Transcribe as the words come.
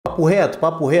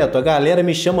Papo reto, a galera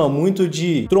me chama muito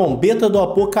de trombeta do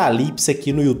apocalipse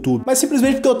aqui no YouTube. Mas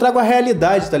simplesmente porque eu trago a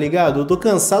realidade, tá ligado? Eu tô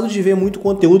cansado de ver muito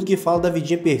conteúdo que fala da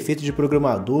vidinha perfeita de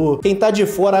programador. Quem tá de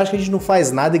fora acha que a gente não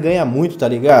faz nada e ganha muito, tá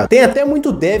ligado? Tem até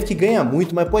muito dev que ganha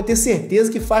muito, mas pode ter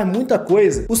certeza que faz muita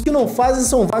coisa. Os que não fazem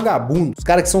são vagabundos. Os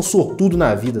caras que são sortudos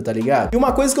na vida, tá ligado? E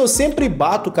uma coisa que eu sempre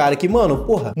bato, cara, que, mano,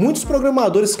 porra, muitos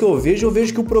programadores que eu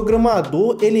vejo que o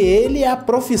programador, ele é a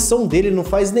profissão dele, ele não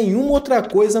faz nenhuma outra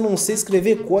coisa a não ser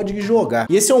escrever código e jogar.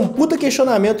 E esse é um puta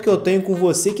questionamento que eu tenho com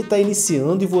você que tá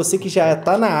iniciando e você que já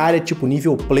tá na área, tipo,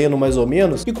 nível pleno mais ou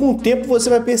menos, e com o tempo você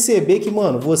vai perceber que,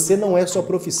 mano, você não é sua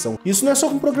profissão. Isso não é só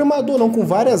com programador, não, com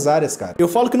várias áreas, cara. Eu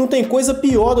falo que não tem coisa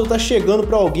pior de eu estar chegando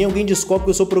pra alguém descobre que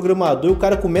eu sou programador e o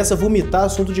cara começa a vomitar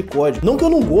assunto de código. Não que eu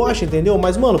não goste, entendeu?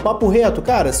 Mas, mano, papo reto,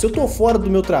 cara, se eu tô fora do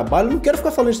meu trabalho, eu não quero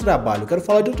ficar falando de trabalho, eu quero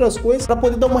falar de outras coisas pra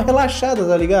poder dar uma relaxada,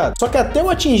 tá ligado? Só que até eu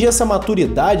atingir essa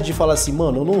maturidade de falar assim,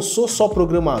 mano, eu não sou só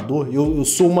programador, eu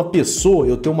sou uma pessoa,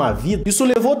 eu tenho uma vida, isso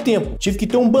levou tempo. Tive que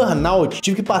ter um burnout,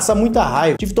 tive que passar muita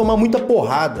raiva, tive que tomar muita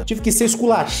porrada, tive que ser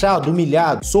esculachado,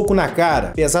 humilhado, soco na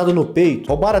cara, pesado no peito,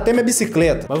 roubaram até minha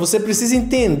bicicleta. Mas você precisa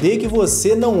entender que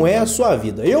você não é a sua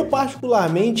vida. Eu,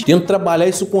 particularmente, tento trabalhar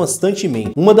isso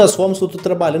constantemente. Uma das formas que eu tô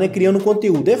trabalhando é criando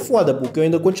conteúdo. É foda, porque eu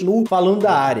ainda continuo falando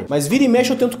da área. Mas vira e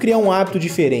mexe eu tento criar um hábito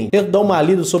diferente. Tento dar uma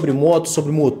lida sobre moto,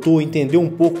 sobre motor, entender um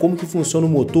pouco como que funciona o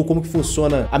motor, como que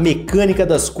funciona a mecânica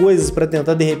das coisas pra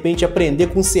tentar, de repente, aprender a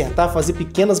consertar, fazer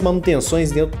pequenas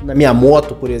manutenções dentro da minha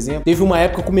moto, por exemplo. Teve uma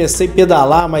época que eu comecei a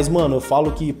pedalar, mas, mano, eu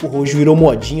falo que, porra, hoje virou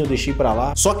modinha, eu deixei pra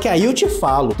lá. Só que aí eu te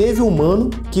falo, teve um mano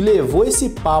que levou esse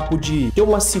papo de ter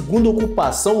uma segunda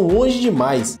ocupação longe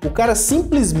demais. O cara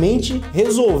simplesmente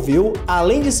resolveu,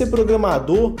 além de ser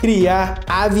programador, criar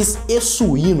aves e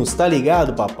suínos, tá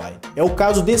ligado, papai? É o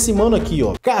caso desse mano aqui,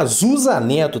 ó. Cazuza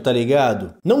Neto, tá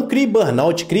ligado? Não crie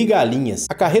burnout, crie galinhas.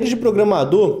 A carreira de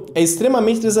programador é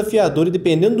extremamente desafiadora e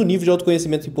dependendo do nível de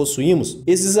autoconhecimento que possuímos,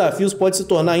 esses desafios podem se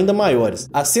tornar ainda maiores.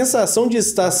 A sensação de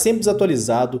estar sempre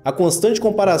desatualizado, a constante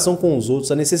comparação com os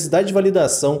outros, a necessidade de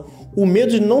validação, o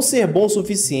medo de não ser bom o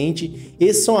suficiente,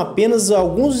 esses são apenas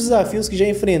alguns desafios que já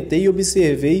enfrentei e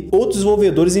observei outros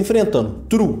desenvolvedores enfrentando.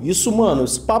 True, isso, mano,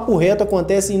 esse papo reto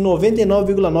acontece em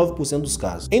 99,9% dos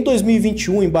casos. Em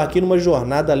 2021, embarquei numa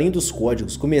jornada além dos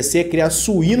códigos, comecei a criar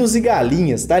suínos e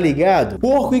galinhas, tá ligado?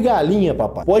 Porco e galinha,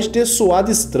 papai. Pode ter soado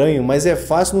estranho, mas é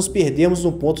fácil nos perdermos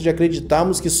no ponto de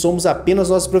acreditarmos que somos apenas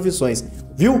nossas profissões.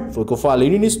 Viu? Foi o que eu falei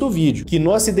no início do vídeo, que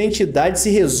nossa identidade se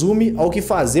resume ao que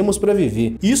fazemos pra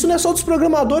viver. E isso não é só dos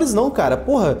programadores não, cara.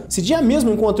 Porra, esse dia mesmo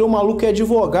eu encontrei um maluco que é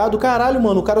advogado. Caralho,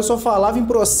 mano, o cara só falava em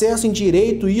processo, em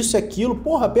direito, isso e aquilo.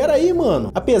 Porra, pera aí,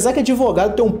 mano. Apesar que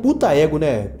advogado tem um puta ego,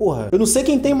 né? Porra, eu não sei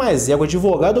quem tem mais ego,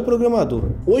 advogado ou programador.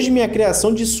 Hoje minha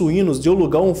criação de suínos deu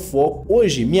lugar a um foco.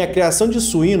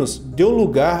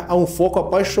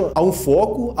 A um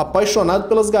foco apaixonado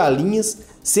pelas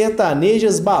galinhas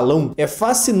sertanejas balão. É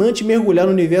fascinante mergulhar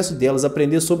no universo delas,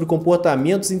 aprender sobre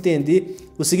comportamentos, entender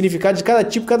o significado de cada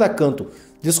tipo, cada canto,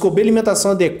 descobrir a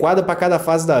alimentação adequada para cada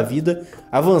fase da vida,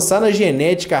 avançar na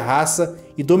genética, raça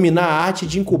e dominar a arte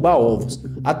de incubar ovos,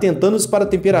 atentando-se para a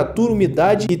temperatura,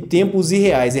 umidade e tempos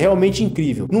irreais. É realmente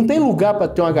incrível. Não tem lugar para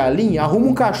ter uma galinha? Arruma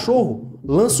um cachorro.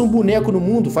 Lança um boneco no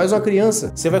mundo, faz uma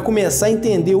criança. Você vai começar a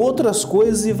entender outras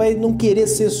coisas e vai não querer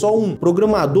ser só um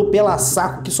programador pela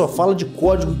saco que só fala de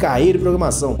código, carreira e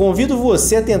programação. Convido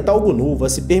você a tentar algo novo, a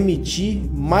se permitir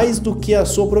mais do que a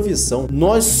sua profissão.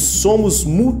 Nós somos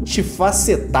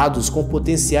multifacetados, com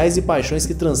potenciais e paixões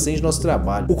que transcendem nosso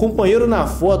trabalho. O companheiro na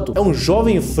foto é um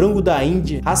jovem frango da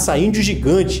Índia, raça índio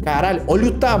gigante. Caralho, olha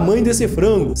o tamanho desse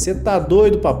frango. Você tá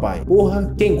doido, papai?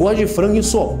 Porra, quem gosta de frango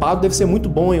ensopado deve ser muito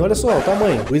bom, hein? Olha só, o tamanho.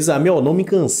 Luiz Amel, não me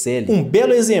cancele. Um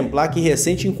belo exemplar que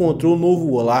recente encontrou um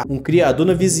novo lar, um criador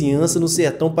na vizinhança no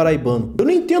sertão paraibano. Eu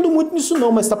não entendo muito nisso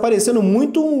não, mas tá parecendo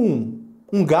muito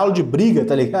um galo de briga,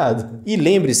 tá ligado? E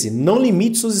lembre-se, não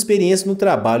limite suas experiências no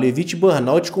trabalho, evite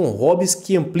burnout com hobbies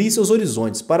que ampliem seus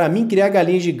horizontes. Para mim, criar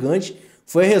galinha gigante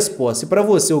foi a resposta. E pra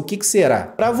você, o que que será?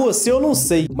 Pra você eu não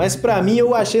sei, mas pra mim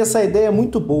eu achei essa ideia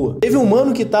muito boa. Teve um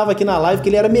mano que tava aqui na live que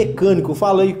ele era mecânico. Eu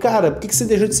falei, cara, por que que você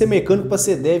deixou de ser mecânico pra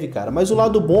ser dev, cara? Mas o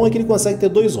lado bom é que ele consegue ter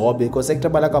dois hobbies. Ele consegue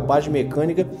trabalhar com a parte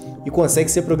mecânica e consegue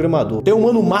ser programador. Tem o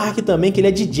Mano Mark também, que ele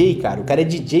é DJ, cara. O cara é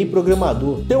DJ e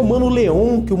programador. Tem o Mano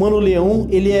Leon, que o Mano Leon,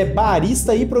 ele é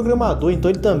barista e programador. Então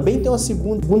ele também tem uma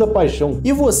segunda paixão.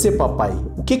 E você, papai?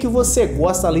 O que que você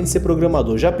gosta além de ser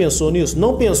programador? Já pensou nisso?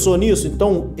 Não pensou nisso?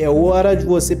 Então é hora de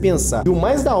você pensar. E o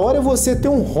mais da hora é você ter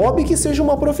um hobby que seja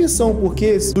uma profissão,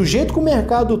 porque do jeito que o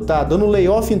mercado tá dando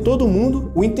layoff em todo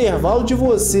mundo, o intervalo de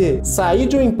você sair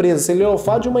de uma empresa, ser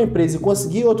layoffado de uma empresa e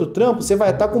conseguir outro trampo, você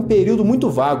vai estar com um período muito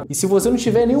vago. E se você não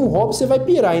tiver nenhum hobby, você vai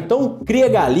pirar. Então cria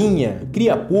galinha,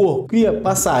 cria porco, cria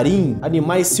passarinho,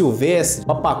 animais silvestres,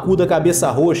 papacu da cabeça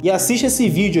roxa, e assiste esse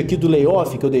vídeo aqui do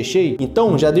layoff que eu deixei.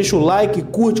 Então já deixa o like,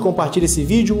 curte, compartilha esse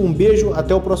vídeo. Um beijo,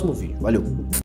 até o próximo vídeo. Valeu!